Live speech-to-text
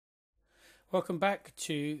Welcome back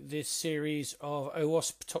to this series of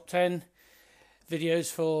OWASP Top 10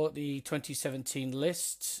 videos for the 2017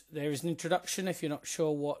 list. There is an introduction if you're not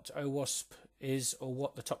sure what OWASP is or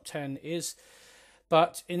what the Top 10 is.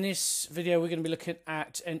 But in this video we're going to be looking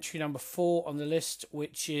at entry number 4 on the list,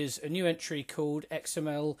 which is a new entry called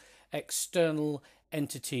XML External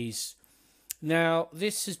Entities. Now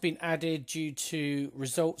this has been added due to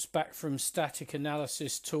results back from static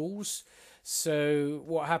analysis tools. So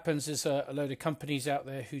what happens is a load of companies out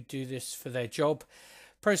there who do this for their job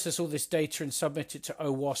process all this data and submit it to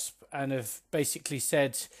OWASP, and have basically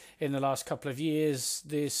said in the last couple of years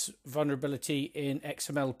this vulnerability in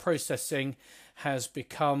XML processing has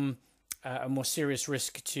become a more serious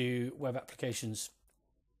risk to web applications.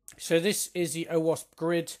 So this is the OWASP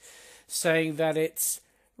grid saying that it's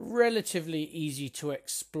relatively easy to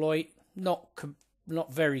exploit, not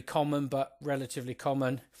very common but relatively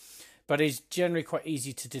common, but is generally quite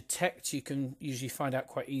easy to detect. You can usually find out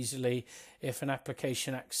quite easily if an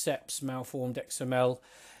application accepts malformed XML.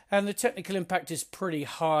 And the technical impact is pretty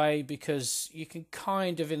high because you can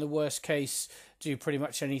kind of, in the worst case, do pretty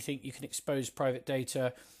much anything. You can expose private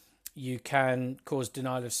data. You can cause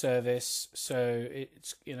denial of service. So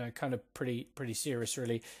it's, kind of pretty serious,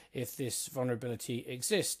 really, if this vulnerability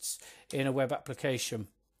exists in a web application.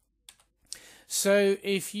 So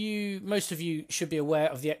most of you should be aware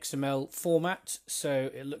of the XML format. So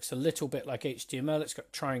it looks a little bit like HTML. It's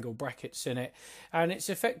got triangle brackets in it, and it's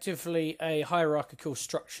effectively a hierarchical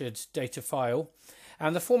structured data file.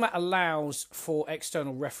 And the format allows for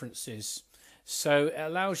external references. So it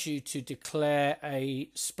allows you to declare a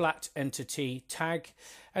splat entity tag,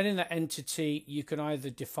 and in that entity you can either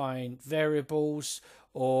define variables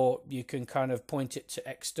or you can kind of point it to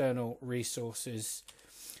external resources.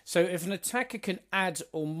 So if an attacker can add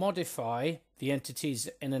or modify the entities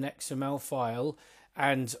in an XML file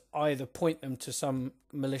and either point them to some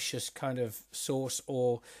malicious kind of source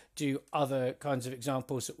or do other kinds of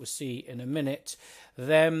examples that we'll see in a minute,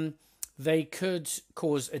 then they could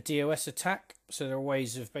cause a DOS attack. So there are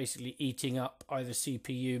ways of basically eating up either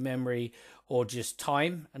CPU, memory, or just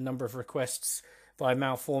time, a number of requests, by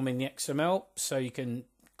malforming the XML. So you can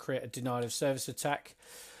create a denial of service attack.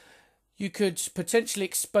 You could potentially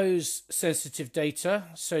expose sensitive data.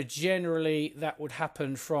 So generally that would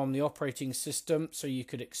happen from the operating system. So you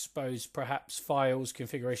could expose perhaps files,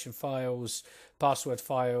 configuration files, password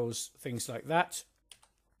files, things like that.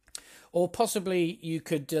 Or possibly you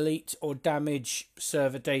could delete or damage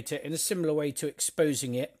server data in a similar way to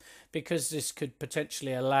exposing it, because this could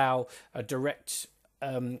potentially allow a direct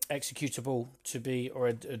executable to be, or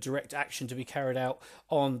a direct action to be carried out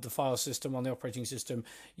on the file system, on the operating system.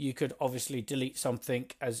 You could obviously delete something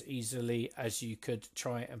as easily as you could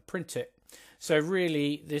try and print it. So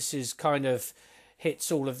really this is kind of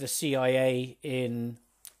hits all of the CIA in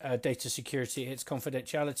data security. It hits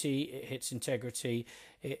confidentiality, it hits integrity,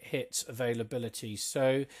 it hits availability.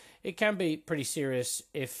 So it can be pretty serious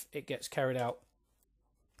if it gets carried out.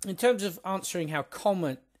 In terms of answering how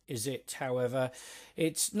common is it, however,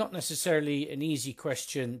 it's not necessarily an easy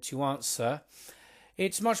question to answer.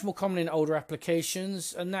 It's much more common in older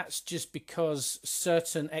applications, and that's just because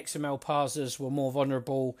certain XML parsers were more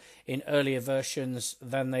vulnerable in earlier versions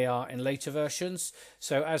than they are in later versions.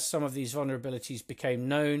 So as some of these vulnerabilities became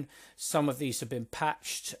known, some of these have been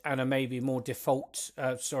patched and are maybe more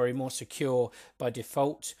secure by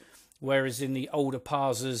default. Whereas in the older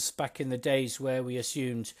parsers, back in the days where we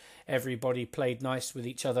assumed everybody played nice with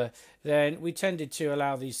each other, then we tended to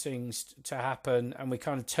allow these things to happen, and we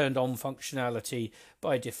kind of turned on functionality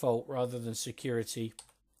by default rather than security.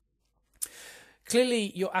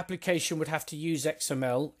 Clearly, your application would have to use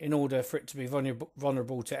XML in order for it to be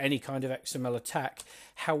vulnerable to any kind of XML attack.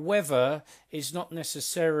 However, it's not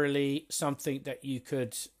necessarily something that you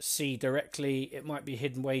could see directly. It might be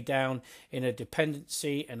hidden way down in a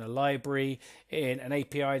dependency, in a library, in an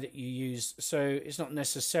API that you use. So it's not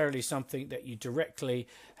necessarily something that you directly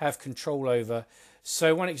have control over.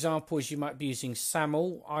 So one example is you might be using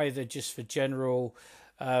SAML, either just for general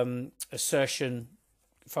assertion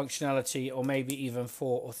functionality, or maybe even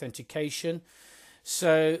for authentication.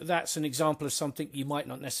 So that's an example of something you might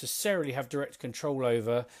not necessarily have direct control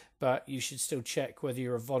over, but you should still check whether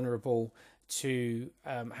you're vulnerable to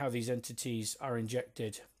how these entities are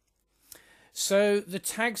injected. So the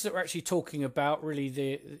tags that we're actually talking about, really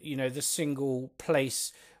the single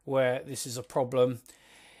place where this is a problem,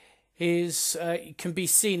 is can be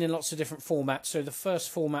seen in lots of different formats. So the first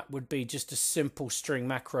format would be just a simple string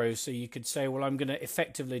macro. So you could say, well, I'm going to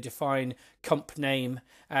effectively define comp name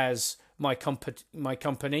as my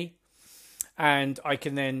company, and I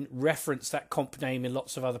can then reference that comp name in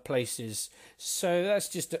lots of other places. So that's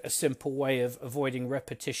just a simple way of avoiding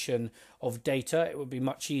repetition of data. It would be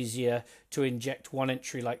much easier to inject one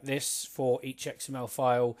entry like this for each XML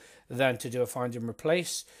file than to do a find and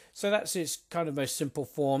replace. So that's its kind of most simple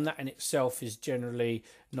form. That in itself is generally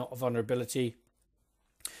not a vulnerability.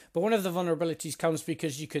 But one of the vulnerabilities comes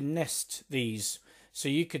because you can nest these. So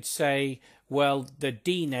you could say, well, the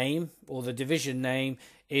D name or the division name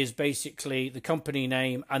is basically the company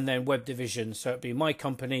name and then web division. So it'd be my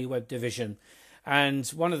company, web division. And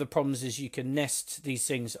one of the problems is you can nest these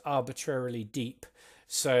things arbitrarily deep.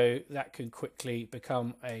 So that can quickly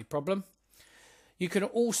become a problem. You can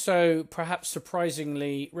also, perhaps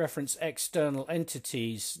surprisingly, reference external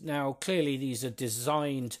entities. Now, clearly these are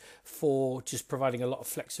designed for just providing a lot of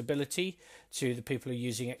flexibility to the people who are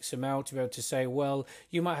using XML to be able to say, well,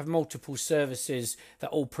 you might have multiple services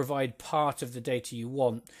that all provide part of the data you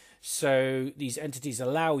want. So these entities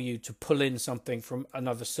allow you to pull in something from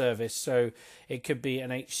another service. So it could be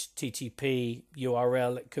an HTTP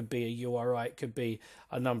URL, it could be a URI, it could be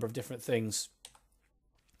a number of different things.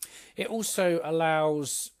 It also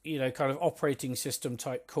allows, kind of operating system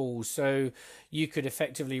type calls. So you could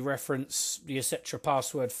effectively reference the etc.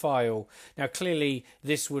 password file. Now, clearly,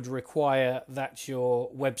 this would require that your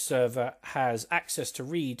web server has access to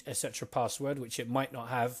read etc. password, which it might not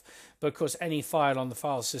have, because any file on the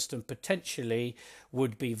file system potentially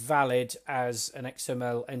would be valid as an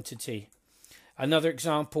XML entity. Another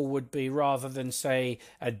example would be, rather than say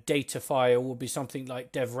a data file, would be something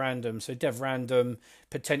like dev_random. So dev_random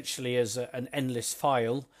potentially is an endless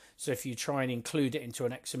file. So if you try and include it into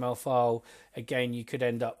an XML file, again, you could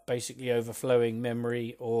end up basically overflowing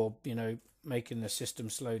memory or, making the system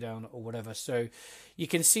slow down or whatever. So you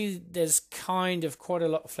can see there's kind of quite a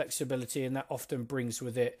lot of flexibility, and that often brings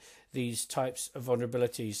with it these types of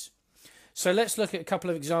vulnerabilities. So let's look at a couple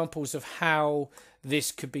of examples of how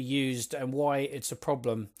this could be used and why it's a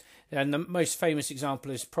problem. And the most famous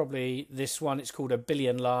example is probably this one. It's called 1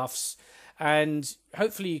 billion laughs. And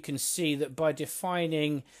hopefully you can see that by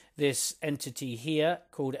defining this entity here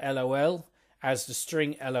called LOL as the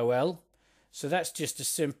string LOL. So that's just a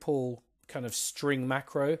simple kind of string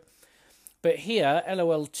macro. But here,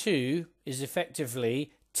 LOL2 is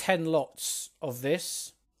effectively 10 lots of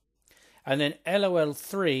this. And then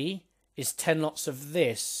LOL3 is 10 lots of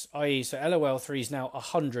this, i.e. so LOL3 is now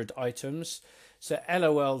 100 items. So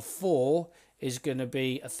LOL4 is going to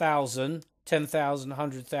be 1,000, 10,000,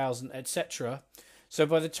 100,000, etc. So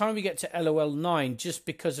by the time we get to LOL9, just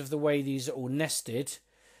because of the way these are all nested,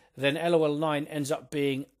 then LOL9 ends up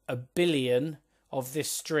being 1 billion of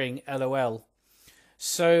this string LOL.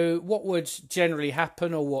 So what would generally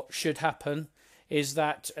happen, or what should happen, is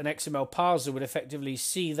that an XML parser would effectively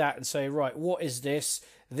see that and say, right, what is this?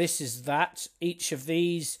 This is that. Each of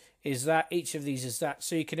these is that. Each of these is that.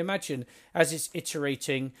 So you can imagine, as it's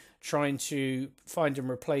iterating, trying to find and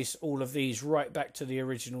replace all of these right back to the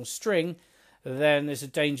original string, then there's a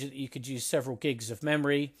danger that you could use several gigs of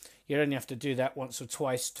memory. You'd only have to do that once or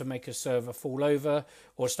twice to make a server fall over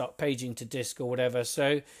or start paging to disk or whatever.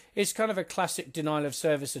 So it's kind of a classic denial of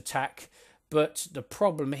service attack. But the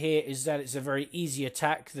problem here is that it's a very easy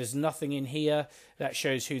attack. There's nothing in here that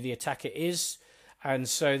shows who the attacker is. And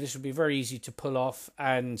so this would be very easy to pull off.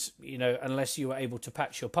 And, unless you were able to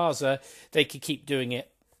patch your parser, they could keep doing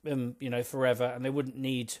it, forever. And they wouldn't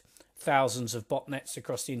need thousands of botnets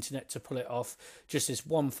across the internet to pull it off. Just this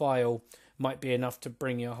one file might be enough to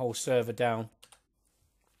bring your whole server down.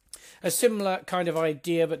 A similar kind of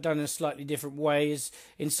idea, but done in a slightly different way, is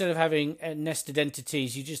instead of having nested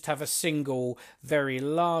entities, you just have a single very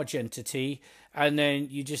large entity, and then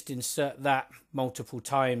you just insert that multiple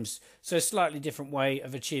times. So a slightly different way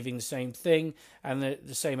of achieving the same thing, and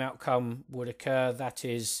the same outcome would occur. That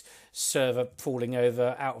is, server falling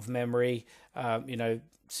over, out of memory,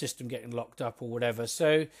 system getting locked up or whatever.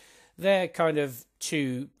 So they're kind of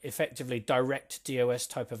two effectively direct DOS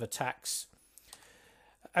type of attacks.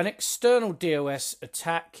 An external DOS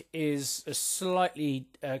attack is a slightly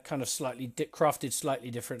crafted slightly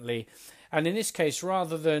differently. And in this case,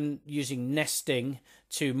 rather than using nesting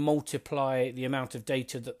to multiply the amount of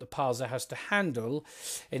data that the parser has to handle,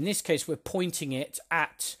 in this case, we're pointing it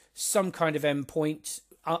at some kind of endpoint,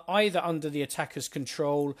 either under the attacker's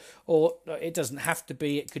control, or it doesn't have to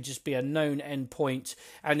be, it could just be a known endpoint.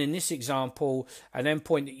 And in this example, an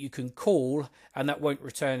endpoint that you can call and that won't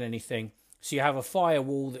return anything. So you have a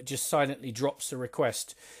firewall that just silently drops the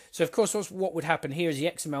request. So of course what would happen here is the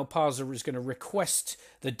XML parser is going to request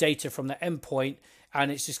the data from the endpoint,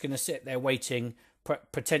 and it's just going to sit there waiting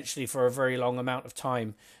potentially for a very long amount of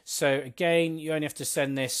time. So again, you only have to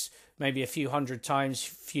send this maybe a few hundred times,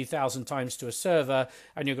 few thousand times to a server,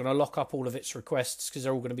 and you're going to lock up all of its requests because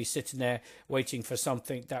they're all going to be sitting there waiting for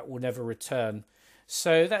something that will never return.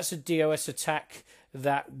 So that's a DOS attack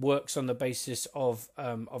that works on the basis of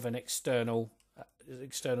an external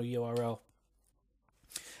URL.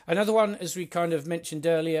 Another one, as we kind of mentioned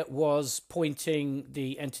earlier, was pointing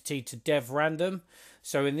the entity to dev random.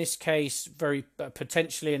 So in this case, very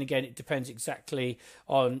potentially, and again, it depends exactly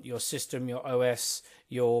on your system, your OS,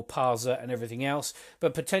 your parser, and everything else.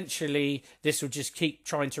 But potentially, this will just keep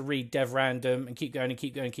trying to read dev random and keep going and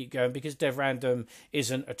keep going and keep going, because dev random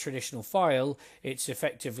isn't a traditional file. It's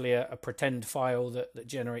effectively a pretend file that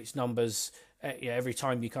generates numbers every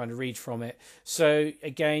time you kind of read from it. So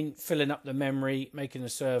again, filling up the memory, making the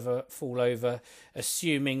server fall over,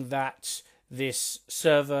 assuming that this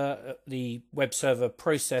server, the web server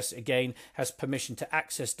process, again, has permission to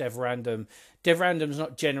access dev random. Dev random is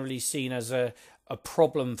not generally seen as a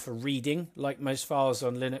problem for reading. Like most files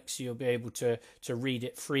on Linux, you'll be able to read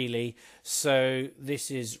it freely. So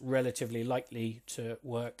this is relatively likely to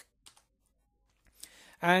work.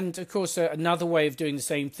 And of course, another way of doing the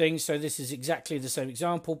same thing. So this is exactly the same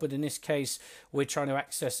example, but in this case, we're trying to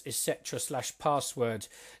access etc/password.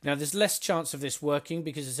 Now, there's less chance of this working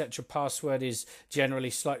because etc/password is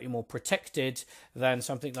generally slightly more protected than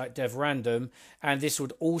something like dev random. And this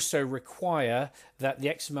would also require that the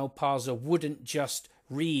XML parser wouldn't just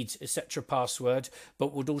read etc/password,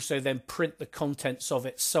 but would also then print the contents of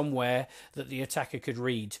it somewhere that the attacker could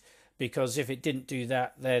read. Because if it didn't do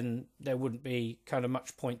that, then there wouldn't be kind of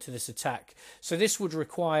much point to this attack. So this would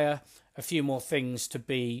require a few more things to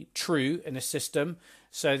be true in a system.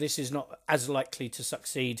 So this is not as likely to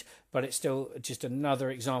succeed, but it's still just another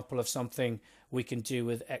example of something we can do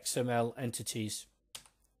with XML entities.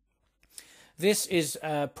 This is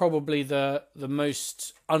probably the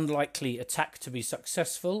most unlikely attack to be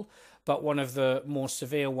successful, but one of the more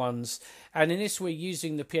severe ones. And in this, we're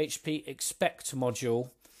using the PHP expect module,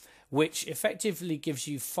 which effectively gives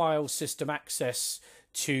you file system access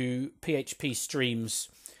to PHP streams.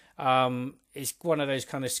 It's one of those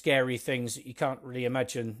kind of scary things that you can't really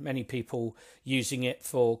imagine many people using it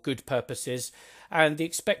for good purposes. And the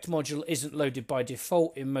expect module isn't loaded by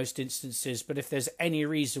default in most instances, but if there's any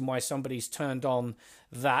reason why somebody's turned on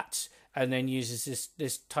that and then uses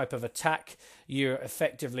this type of attack, you're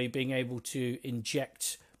effectively being able to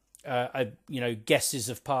inject guesses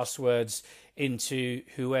of passwords into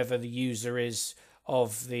whoever the user is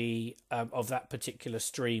of that particular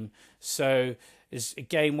stream. So there's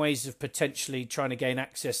again ways of potentially trying to gain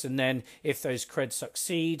access, and then if those creds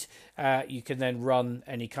succeed, you can then run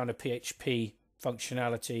any kind of PHP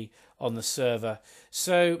functionality on the server.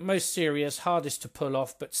 So most serious, hardest to pull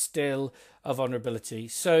off, but still a vulnerability.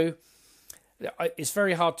 So it's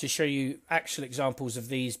very hard to show you actual examples of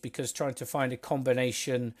these because trying to find a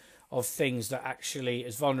combination of things that actually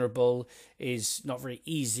is vulnerable is not very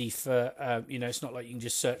easy for, it's not like you can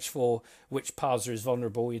just search for which parser is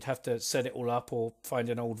vulnerable. You'd have to set it all up or find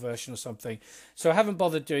an old version or something. So I haven't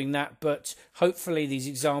bothered doing that, but hopefully these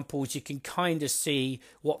examples, you can kind of see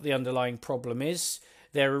what the underlying problem is.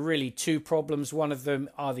 There are really two problems. One of them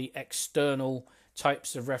are the external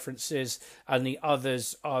types of references, and the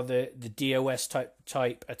others are the DOS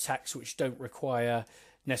type attacks, which don't require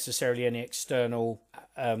necessarily any external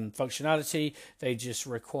functionality. They just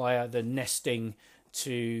require the nesting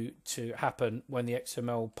to happen when the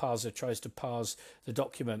XML parser tries to parse the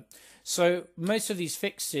document. So most of these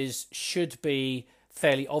fixes should be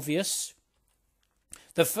fairly obvious.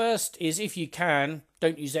 The first is, if you can,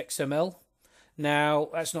 don't use XML. Now,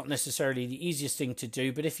 that's not necessarily the easiest thing to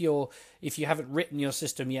do, but if you haven't written your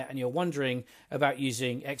system yet and you're wondering about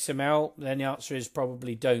using XML, then the answer is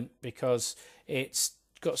probably don't, because it's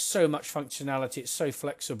got so much functionality, it's so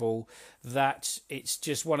flexible that it's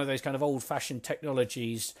just one of those kind of old-fashioned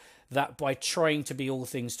technologies that, by trying to be all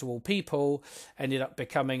things to all people, ended up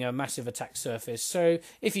becoming a massive attack surface. So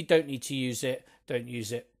if you don't need to use it, don't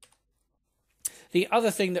use it. The other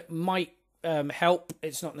thing that might help,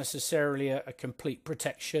 it's not necessarily a complete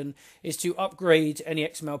protection, is to upgrade any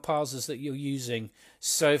XML parsers that you're using.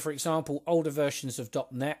 So for example, older versions of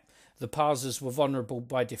 .NET, the parsers were vulnerable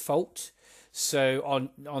by default. So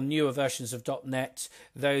on newer versions of .NET,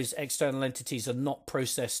 those external entities are not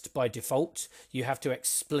processed by default. You have to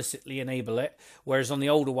explicitly enable it, whereas on the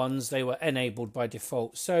older ones, they were enabled by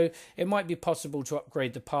default. So it might be possible to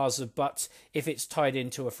upgrade the parser, but if it's tied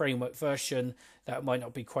into a framework version, that might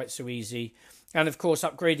not be quite so easy. And of course,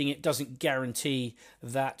 upgrading it doesn't guarantee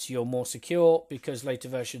that you're more secure, because later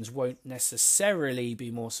versions won't necessarily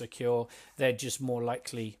be more secure. They're just more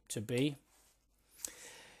likely to be.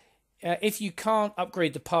 If you can't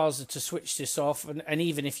upgrade the parser to switch this off, and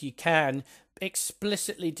even if you can,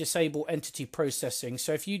 explicitly disable entity processing.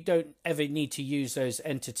 So if you don't ever need to use those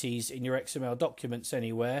entities in your XML documents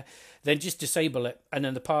anywhere, then just disable it, and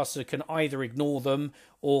then the parser can either ignore them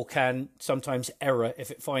or can sometimes error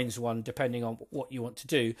if it finds one, depending on what you want to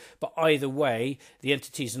do. But either way, the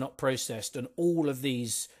entities are not processed, and all of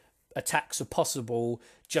these attacks are possible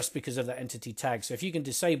just because of that entity tag. So if you can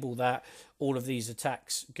disable that, all of these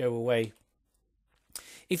attacks go away.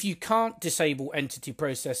 If you can't disable entity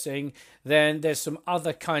processing, then there's some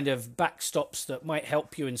other kind of backstops that might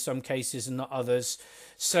help you in some cases and not others.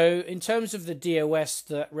 So in terms of the DOS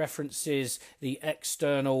that references the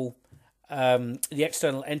external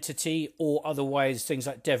entity, or otherwise things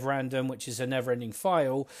like dev random, which is a never-ending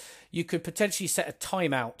file, you could potentially set a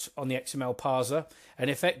timeout on the XML parser and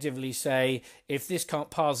effectively say, if this can't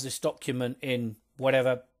parse this document in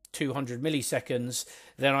whatever 200 milliseconds,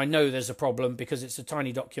 then I know there's a problem because it's a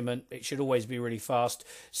tiny document. It should always be really fast.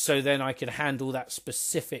 So then I can handle that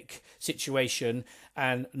specific situation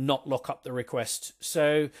and not lock up the request.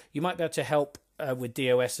 So you might be able to help with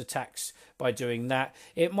DOS attacks by doing that.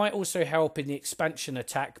 It might also help in the expansion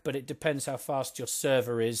attack, but it depends how fast your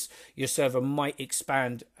server is. Your server might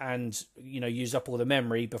expand and use up all the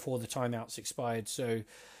memory before the timeout's expired. So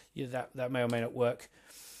that may or may not work.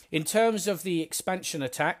 In terms of the expansion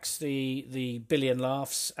attacks, the billion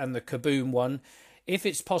laughs and the kaboom one, if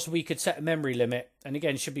it's possible, you could set a memory limit. And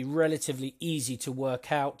again, it should be relatively easy to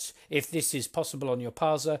work out. If this is possible on your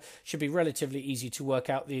parser, it should be relatively easy to work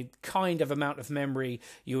out the kind of amount of memory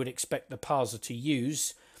you would expect the parser to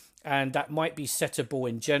use. And that might be settable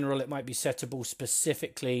in general. It might be settable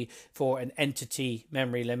specifically for an entity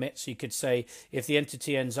memory limit. So you could say if the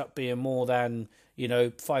entity ends up being more than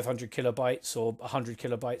 500 kilobytes or 100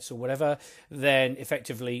 kilobytes or whatever, then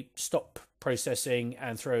effectively stop processing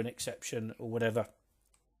and throw an exception or whatever.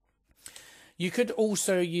 You could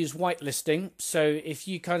also use whitelisting. So if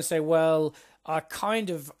you kind of say, well, I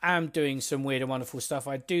kind of am doing some weird and wonderful stuff,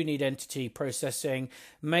 I do need entity processing,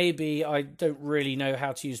 maybe I don't really know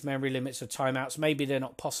how to use memory limits or timeouts, maybe they're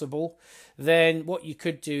not possible, then what you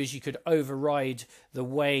could do is you could override the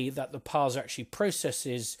way that the parser actually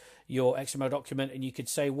processes your XML document, and you could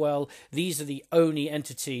say, well, these are the only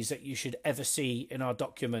entities that you should ever see in our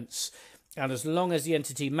documents. And as long as the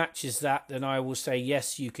entity matches that, then I will say,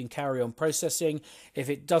 yes, you can carry on processing. If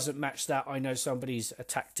it doesn't match that, I know somebody's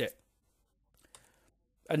attacked it.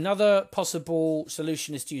 Another possible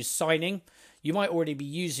solution is to use signing. You might already be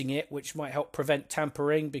using it, which might help prevent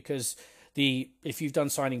tampering, because if you've done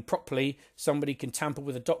signing properly, somebody can tamper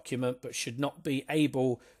with a document but should not be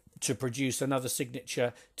able to produce another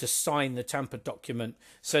signature to sign the tampered document.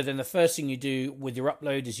 So then the first thing you do with your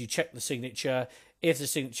upload is you check the signature. If the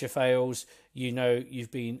signature fails, you know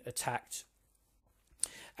you've been attacked.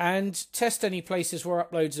 And test any places where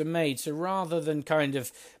uploads are made. So rather than kind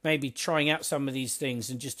of maybe trying out some of these things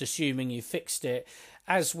and just assuming you fixed it,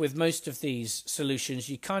 as with most of these solutions,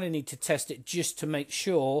 you kind of need to test it just to make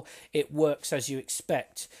sure it works as you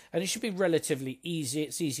expect. And it should be relatively easy.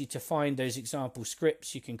 It's easy to find those example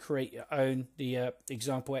scripts. You can create your own, the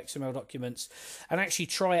example XML documents, and actually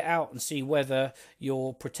try it out and see whether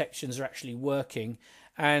your protections are actually working.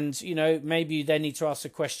 And, maybe you then need to ask the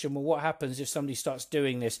question, well, what happens if somebody starts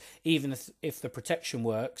doing this, even if the protection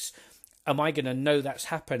works? Am I going to know that's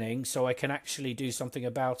happening so I can actually do something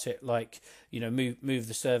about it, like, move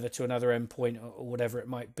the server to another endpoint or whatever it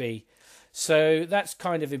might be? So that's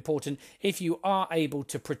kind of important. If you are able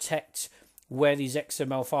to protect where these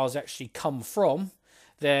XML files actually come from,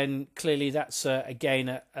 then clearly that's,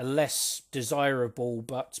 again, a less desirable,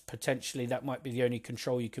 but potentially that might be the only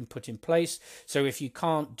control you can put in place. So if you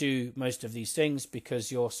can't do most of these things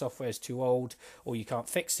because your software is too old or you can't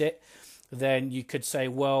fix it, then you could say,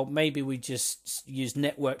 well, maybe we just use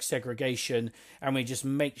network segregation and we just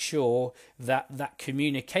make sure that that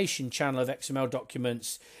communication channel of XML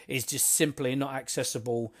documents is just simply not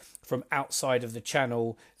accessible from outside of the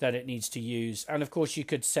channel that it needs to use. And of course, you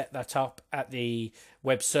could set that up at the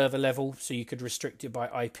web server level, so you could restrict it by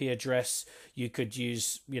IP address. You could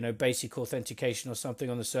use, basic authentication or something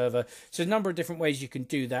on the server. So a number of different ways you can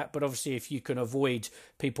do that. But obviously, if you can avoid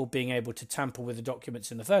people being able to tamper with the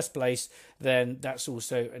documents in the first place, then that's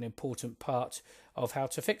also an important part of how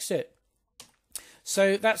to fix it.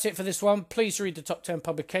 So that's it for this one. Please read the top 10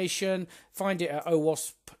 publication. Find it at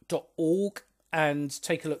owasp.org. And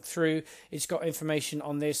take a look through. It's got information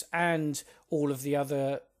on this and all of the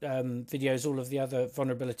other videos, all of the other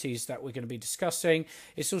vulnerabilities that we're going to be discussing.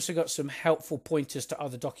 It's also got some helpful pointers to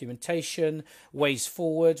other documentation, ways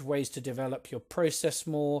forward, ways to develop your process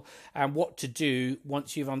more, and what to do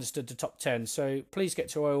once you've understood the top 10. So please get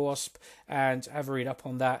to OWASP and have a read up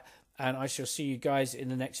on that, and I shall see you guys in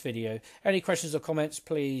the next video. Any questions or comments,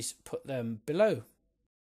 please put them below.